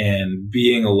and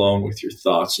being alone with your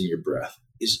thoughts and your breath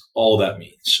is all that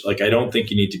means. Like, I don't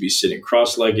think you need to be sitting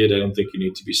cross-legged. I don't think you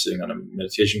need to be sitting on a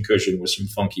meditation cushion with some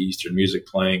funky Eastern music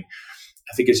playing.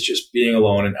 I think it's just being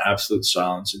alone in absolute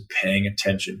silence and paying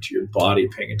attention to your body,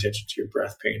 paying attention to your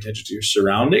breath, paying attention to your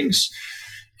surroundings,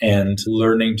 and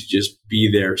learning to just be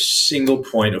there, single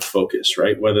point of focus,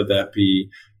 right? Whether that be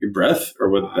your breath or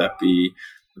whether that be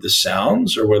the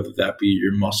sounds or whether that be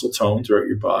your muscle tone throughout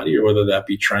your body or whether that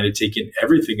be trying to take in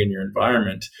everything in your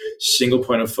environment, single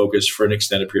point of focus for an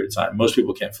extended period of time. Most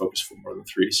people can't focus for more than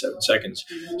 3 to 7 seconds.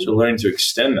 So learning to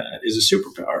extend that is a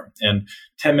superpower. And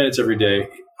 10 minutes every day,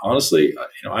 honestly,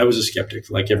 I was a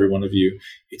skeptic like every one of you.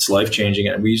 It's life-changing.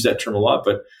 And we use that term a lot,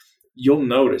 but you'll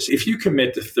notice if you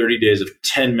commit to 30 days of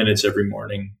 10 minutes every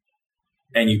morning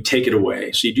and you take it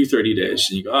away. So you do 30 days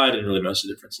and you go, I didn't really notice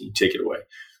the difference. And you take it away.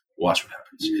 Watch what happens.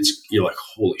 You're like,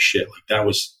 holy shit, like that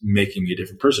was making me a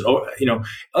different person. Oh,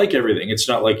 like everything, it's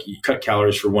not like you cut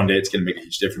calories for one day, it's going to make a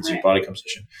huge difference in your body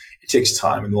composition. It takes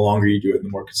time. And the longer you do it, the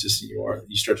more consistent you are,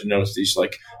 you start to notice these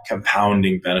like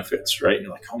compounding benefits, right? And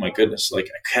you're like, oh my goodness, like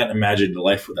I can't imagine the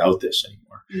life without this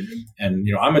anymore. And,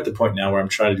 I'm at the point now where I'm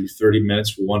trying to do 30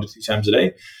 minutes 1 to 2 times a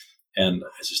day. And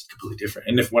it's just completely different.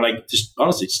 And when I just,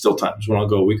 honestly, it's still times when I'll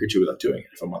go a week or two without doing it.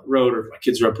 If I'm on the road or if my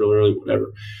kids are up real early,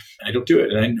 whatever, and I don't do it.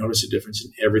 And I notice a difference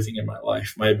in everything in my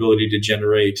life. My ability to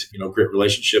generate, great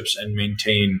relationships and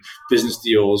maintain business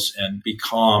deals and be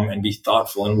calm and be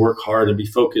thoughtful and work hard and be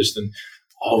focused. And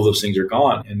all of those things are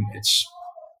gone. And it's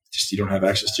just, you don't have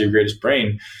access to your greatest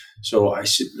brain. So I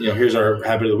sit, here's our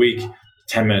habit of the week.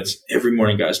 10 minutes every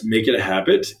morning, guys. Make it a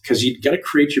habit because you got to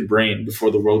create your brain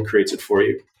before the world creates it for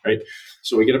you, right?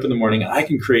 So we get up in the morning. I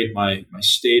can create my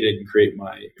state. I can create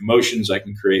my emotions. I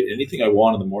can create anything I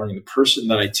want in the morning, the person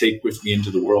that I take with me into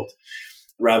the world,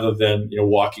 rather than,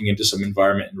 walking into some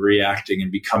environment and reacting and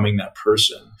becoming that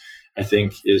person, I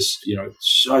think is,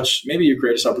 such maybe your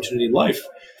greatest opportunity in life.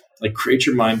 Like create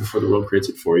your mind before the world creates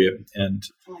it for you. And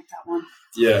I like that one.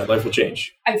 Yeah, life will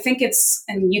change. I think it's,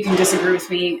 and you can disagree with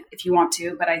me if you want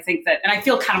to, but I think that, and I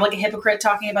feel kind of like a hypocrite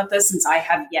talking about this since I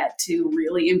have yet to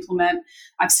really implement.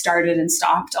 I've started and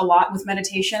stopped a lot with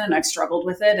meditation and I've struggled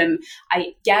with it. And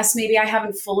I guess maybe I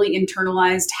haven't fully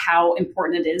internalized how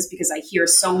important it is because I hear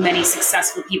so many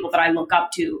successful people that I look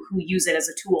up to who use it as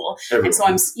a tool.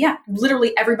 Everyone. And so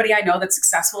literally everybody I know that's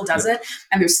successful does it.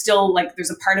 And there's still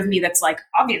there's a part of me that's like,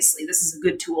 obviously this is a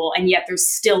good tool. And yet there's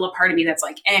still a part of me that's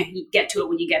like, you get to it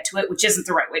when you get to it, which isn't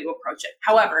the right way to approach it.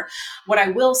 However, what I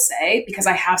will say, because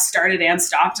I have started and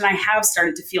stopped and I have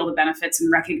started to feel the benefits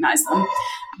and recognize them,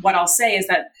 what I'll say is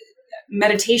that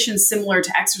meditation, similar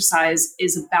to exercise,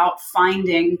 is about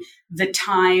finding the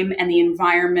time and the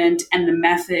environment and the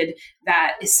method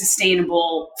that is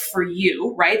sustainable for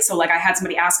you, right? So I had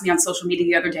somebody ask me on social media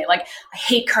the other day, I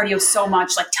hate cardio so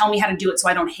much, tell me how to do it so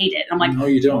I don't hate it. And I'm like, no,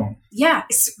 you don't. Yeah,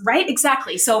 right?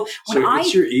 Exactly. So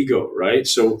it's your ego, right?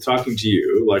 So talking to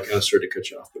you, I started to cut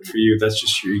you off, but for you, that's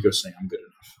just your ego saying I'm good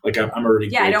enough. I'm already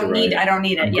good. I don't need it.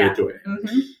 I'm great the way I am.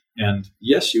 Mm-hmm. And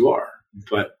yes, you are,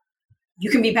 but you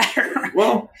can be better.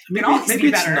 Well, maybe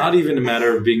it's not even a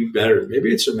matter of being better.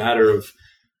 Maybe it's a matter of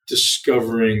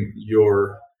discovering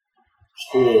your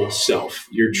whole self,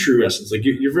 your true essence.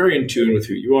 You're very in tune with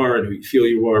who you are and who you feel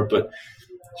you are, but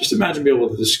just imagine being able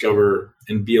to discover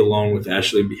and be alone with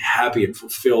Ashley and be happy and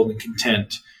fulfilled and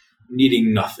content,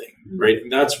 needing nothing, right?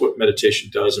 And that's what meditation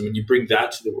does. And when you bring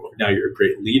that to the world, now you're a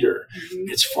great leader.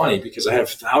 Mm-hmm. It's funny because I have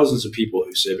thousands of people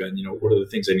who say, Ben, what are the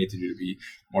things I need to do to be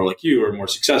more like you or more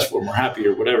successful or more happy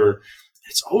or whatever?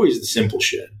 It's always the simple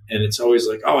shit. And it's always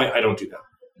I don't do that.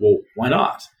 Well, why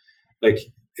not?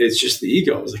 It's just the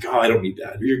ego. It's I don't need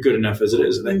that. You're good enough as it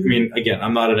is. And again,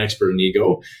 I'm not an expert in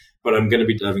ego, but I'm going to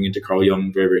be diving into Carl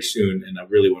Jung very, very soon. And I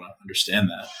really want to understand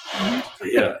that.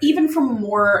 But yeah. Even from a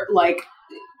more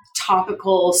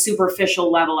topical,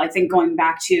 superficial level, I think going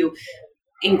back to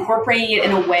incorporating it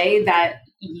in a way that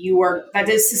that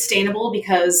is sustainable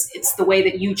because it's the way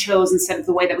that you chose instead of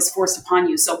the way that was forced upon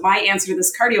you. So my answer to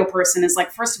this cardio person is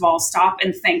like, first of all, stop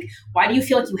and think, why do you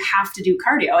feel like you have to do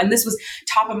cardio? And this was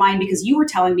top of mind because you were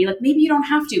telling me like, maybe you don't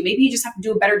have to, maybe you just have to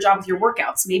do a better job with your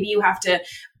workouts. Maybe you have to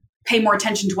pay more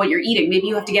attention to what you're eating. Maybe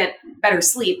you have to get better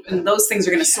sleep, and those things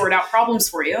are going to sort out problems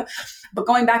for you. But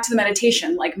going back to the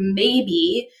meditation, like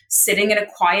maybe sitting in a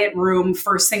quiet room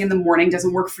first thing in the morning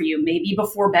doesn't work for you. Maybe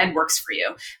before bed works for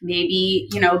you. Maybe,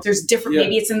 there's different,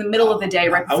 maybe it's in the middle of the day,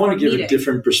 right before I want to give meeting. a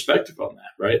different perspective on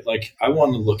that, right? Like I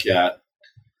want to look at,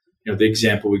 the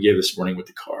example we gave this morning with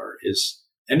the car is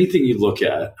anything you look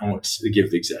at, I won't give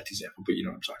the exact example, but you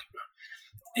know what I'm talking about.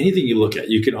 Anything you look at,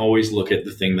 you can always look at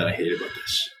the thing that I hate about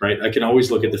this, right? I can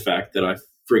always look at the fact that I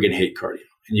friggin' hate cardio,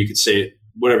 and you could say it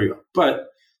whatever you want, but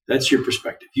that's your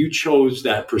perspective. You chose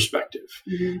that perspective,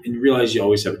 and you realize you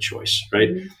always have a choice, right?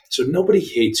 So nobody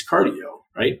hates cardio,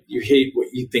 right? You hate what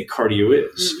you think cardio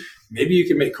is. Maybe you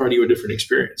can make cardio a different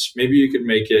experience. Maybe you can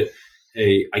make it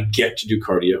I get to do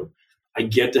cardio. I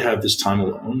get to have this time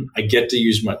alone. I get to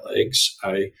use my legs.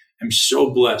 I'm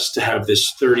so blessed to have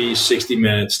this 30, 60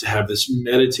 minutes to have this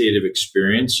meditative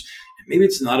experience. And maybe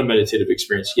it's not a meditative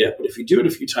experience yet, but if you do it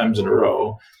a few times in a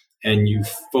row and you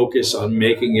focus on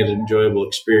making it an enjoyable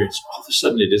experience, all of a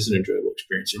sudden it is an enjoyable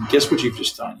experience. And guess what you've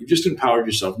just done? You've just empowered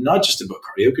yourself, not just about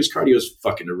cardio, because cardio is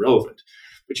fucking irrelevant,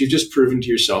 but you've just proven to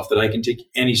yourself that I can take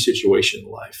any situation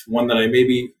in life, one that I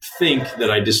maybe think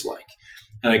that I dislike,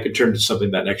 and I could turn to something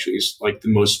that actually is like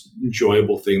the most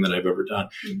enjoyable thing that I've ever done.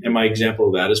 And my example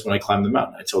of that is when I climbed the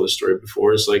mountain. I tell this story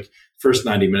before. It's like first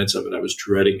 90 minutes of it, I was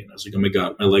dreading it. I was like, oh my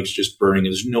God, my leg's just burning.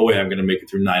 And there's no way I'm going to make it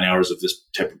through 9 hours of this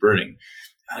type of burning.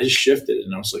 And I just shifted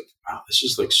and I was like, wow, this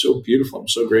is like so beautiful. I'm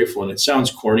so grateful. And it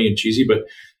sounds corny and cheesy, but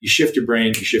you shift your brain,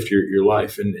 you shift your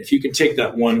life. And if you can take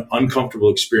that one uncomfortable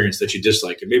experience that you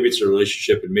dislike, and maybe it's a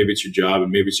relationship and maybe it's your job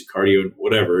and maybe it's your cardio and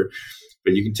whatever,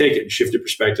 but you can take it and shift your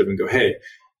perspective and go, hey,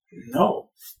 no,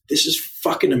 this is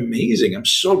fucking amazing. I'm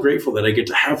so grateful that I get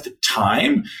to have the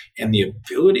time and the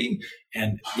ability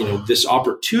and, this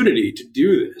opportunity to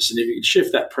do this. And if you can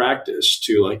shift that practice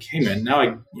to like, hey man, now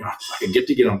I can get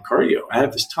to get on cardio. I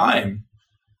have this time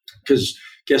because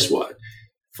guess what?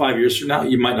 5 years from now,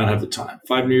 you might not have the time.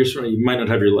 5 years from now, you might not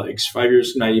have your legs. 5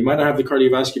 years from now, you might not have the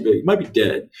cardiovascular ability. You might be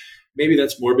dead. Maybe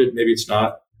that's morbid. Maybe it's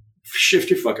not. Shift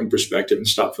your fucking perspective and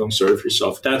stop feeling sorry for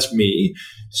yourself. That's me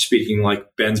speaking like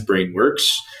Ben's brain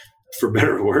works, for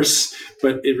better or worse,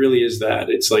 but it really is that.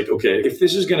 It's like, okay, if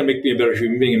this is going to make me a better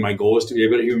human being and my goal is to be a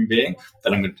better human being,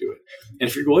 then I'm going to do it. And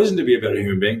if your goal isn't to be a better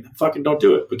human being, then fucking don't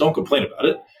do it. But don't complain about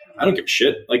it. I don't give a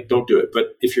shit. Like, don't do it.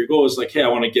 But if your goal is like, hey, I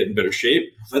want to get in better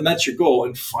shape, then that's your goal,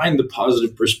 and find the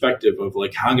positive perspective of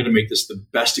like, how I'm going to make this the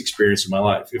best experience of my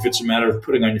life. If it's a matter of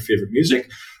putting on your favorite music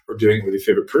or doing it with your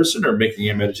favorite person or making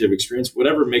a meditative experience,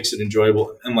 whatever makes it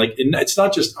enjoyable. And like, it's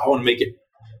not just, I want to make it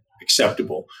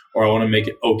acceptable or I want to make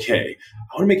it okay.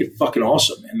 I want to make it fucking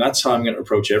awesome. And that's how I'm going to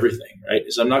approach everything, right?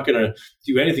 Is I'm not going to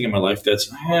do anything in my life that's,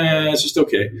 it's just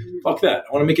okay. Fuck that.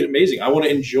 I want to make it amazing. I want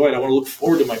to enjoy it. I want to look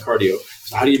forward to my cardio.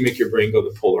 So how do you make your brain go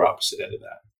the polar opposite end of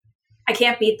that? I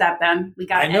can't beat that, Ben. We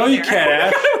got. I know you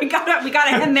can. we got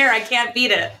to end there. I can't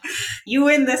beat it. You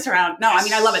win this round. No, I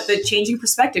mean, I love it. The changing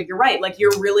perspective. You're right. Like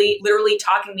you're really, literally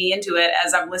talking me into it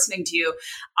as I'm listening to you.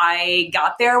 I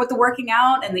got there with the working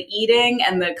out and the eating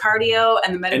and the cardio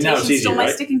and the meditation. And still my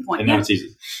sticking point. And now it's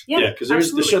easy. Yeah, because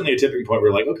there's suddenly a tipping point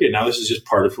where like, okay, now this is just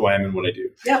part of who I am and what I do.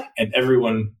 Yeah. And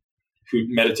everyone who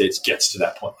meditates gets to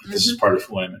that point. Like, this is part of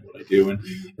who I am and what I do. And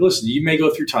listen, you may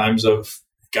go through times of,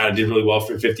 God, I did really well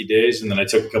for 50 days and then I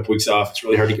took a couple weeks off. It's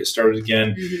really hard to get started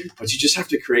again. But you just have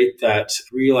to create that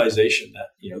realization that,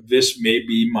 this may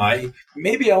be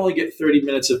maybe I only get 30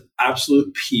 minutes of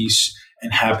absolute peace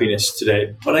and happiness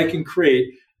today, but I can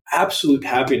create absolute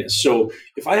happiness. So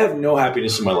if I have no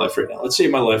happiness in my life right now, let's say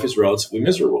my life is relatively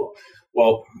miserable.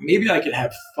 Well, maybe I can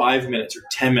have 5 minutes or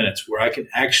 10 minutes where I can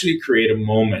actually create a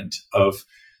moment of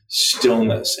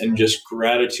stillness and just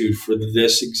gratitude for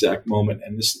this exact moment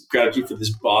and this gratitude for this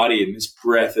body and this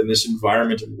breath and this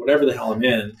environment and whatever the hell I'm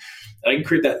in. And I can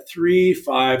create that 3,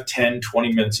 5, 10,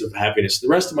 20 minutes of happiness. The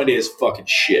rest of my day is fucking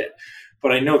shit.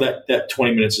 But I know that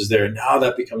 20 minutes is there. And now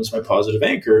that becomes my positive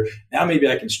anchor. Now maybe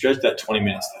I can stretch that 20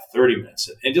 minutes to 30 minutes.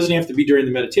 It doesn't have to be during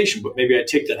the meditation, but maybe I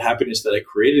take that happiness that I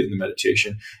created in the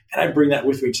meditation and I bring that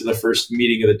with me to the first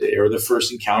meeting of the day or the first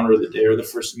encounter of the day or the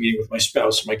first meeting with my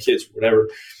spouse or my kids, whatever.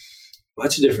 Well,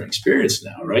 that's a different experience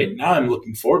now, right? Now I'm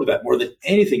looking forward to that more than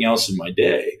anything else in my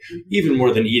day, even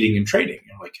more than eating and training.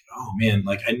 I'm like, oh man,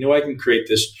 like I know I can create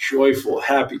this joyful,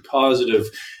 happy, positive,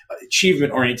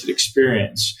 achievement-oriented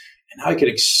experience. And I could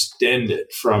extend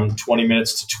it from 20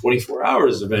 minutes to 24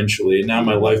 hours eventually. And now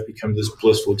my life becomes this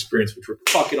blissful experience, which we're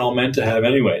fucking all meant to have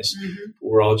anyways. Mm-hmm.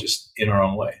 We're all just in our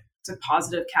own way. It's a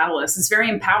positive catalyst. It's very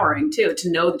empowering too,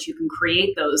 to know that you can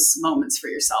create those moments for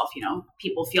yourself. You know,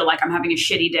 people feel like I'm having a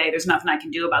shitty day. There's nothing I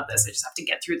can do about this. I just have to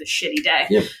get through the shitty day.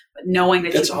 Yeah. But knowing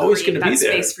that that's you can always create that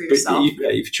space for yourself.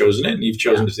 You've chosen it, and you've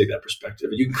chosen to take that perspective.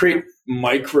 You can create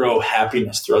micro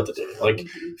happiness throughout the day, like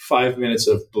 5 minutes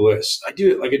of bliss. I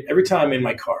do it like every time I'm in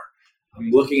my car.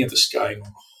 I'm looking at the sky and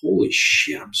going, holy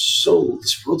shit,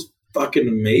 this world's fucking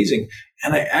amazing.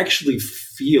 And I actually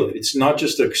feel it. It's not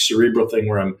just a cerebral thing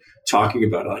where I'm talking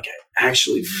about it. Like I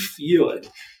actually feel it.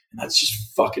 And that's just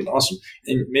fucking awesome.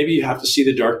 And maybe you have to see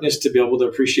the darkness to be able to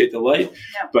appreciate the light.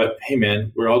 Yeah. But hey,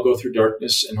 man, we all go through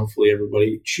darkness, and hopefully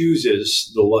everybody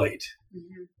chooses the light.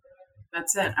 Mm-hmm.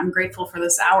 That's it. I'm grateful for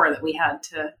this hour that we had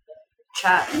to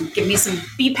chat and give me some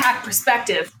BPAC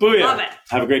perspective. Booyah. Love it.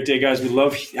 Have a great day, guys. We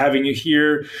love having you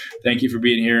here. Thank you for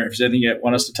being here. If there's anything you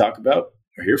want us to talk about,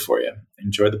 we're here for you.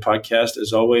 Enjoy the podcast.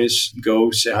 As always,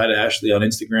 go say hi to Ashley on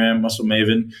Instagram, Muscle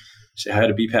Maven. Say hi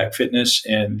to BPAC Fitness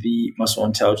and the Muscle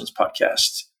Intelligence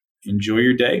Podcast. Enjoy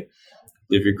your day.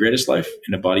 Live your greatest life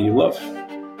in a body you love.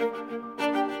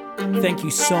 Thank you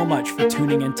so much for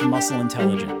tuning into Muscle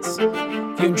Intelligence.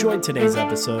 If you enjoyed today's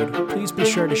episode, please be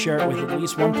sure to share it with at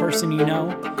least one person you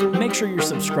know. Make sure you're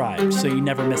subscribed so you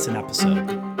never miss an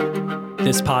episode.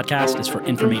 This podcast is for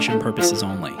information purposes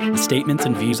only. The statements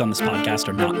and views on this podcast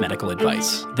are not medical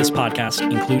advice. This podcast,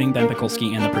 including Ben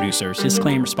Pekulski and the producers,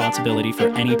 disclaim responsibility for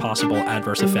any possible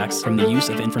adverse effects from the use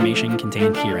of information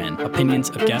contained herein.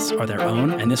 Opinions of guests are their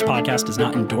own, and this podcast does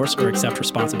not endorse or accept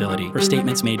responsibility for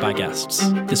statements made by guests.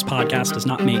 This podcast does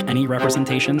not make any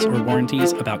representations or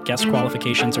warranties about guest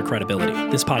qualifications or credibility.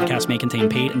 This podcast may contain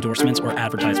paid endorsements or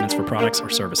advertisements for products or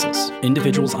services.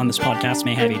 Individuals on this podcast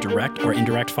may have a direct or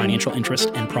indirect financial interest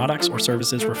in products or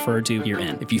services referred to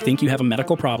herein. If you think you have a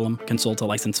medical problem, consult a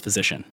licensed physician.